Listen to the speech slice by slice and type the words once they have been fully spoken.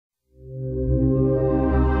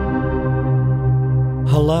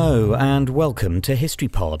Hello and welcome to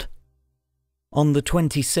HistoryPod. On the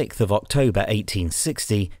 26th of October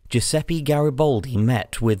 1860, Giuseppe Garibaldi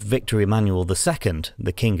met with Victor Emmanuel II,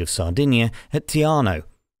 the King of Sardinia, at Teano,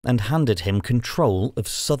 and handed him control of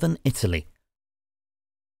southern Italy.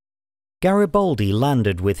 Garibaldi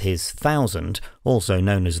landed with his 1,000, also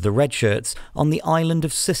known as the Redshirts, on the island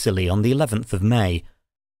of Sicily on the 11th of May.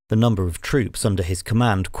 The number of troops under his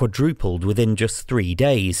command quadrupled within just 3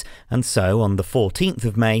 days, and so on the 14th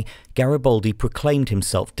of May, Garibaldi proclaimed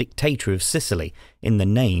himself dictator of Sicily in the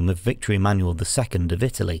name of Victor Emmanuel II of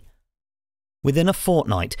Italy. Within a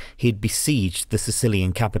fortnight, he had besieged the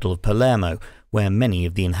Sicilian capital of Palermo, where many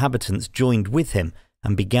of the inhabitants joined with him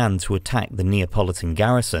and began to attack the Neapolitan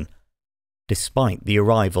garrison. Despite the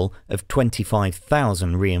arrival of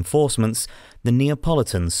 25,000 reinforcements, the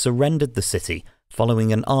Neapolitans surrendered the city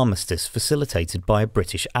following an armistice facilitated by a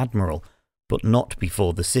British admiral, but not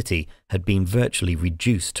before the city had been virtually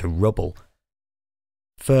reduced to rubble.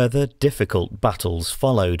 Further difficult battles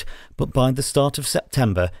followed, but by the start of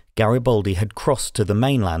September, Garibaldi had crossed to the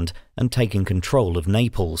mainland and taken control of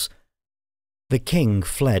Naples. The king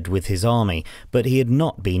fled with his army, but he had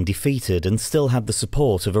not been defeated and still had the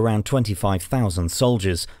support of around 25,000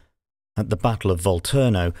 soldiers. At the Battle of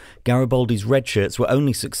Volturno, Garibaldi's Redshirts were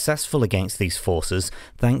only successful against these forces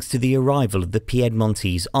thanks to the arrival of the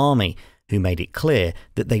Piedmontese Army, who made it clear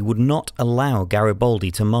that they would not allow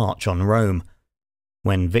Garibaldi to march on Rome.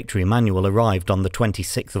 When Victor Emmanuel arrived on the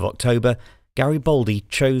 26th of October, Garibaldi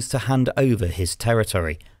chose to hand over his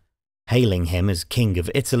territory. Hailing him as King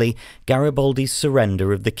of Italy, Garibaldi's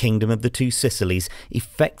surrender of the Kingdom of the Two Sicilies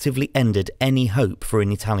effectively ended any hope for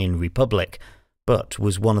an Italian republic, but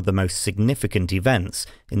was one of the most significant events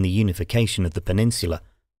in the unification of the peninsula.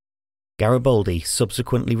 Garibaldi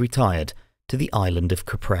subsequently retired to the island of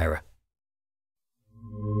Caprera.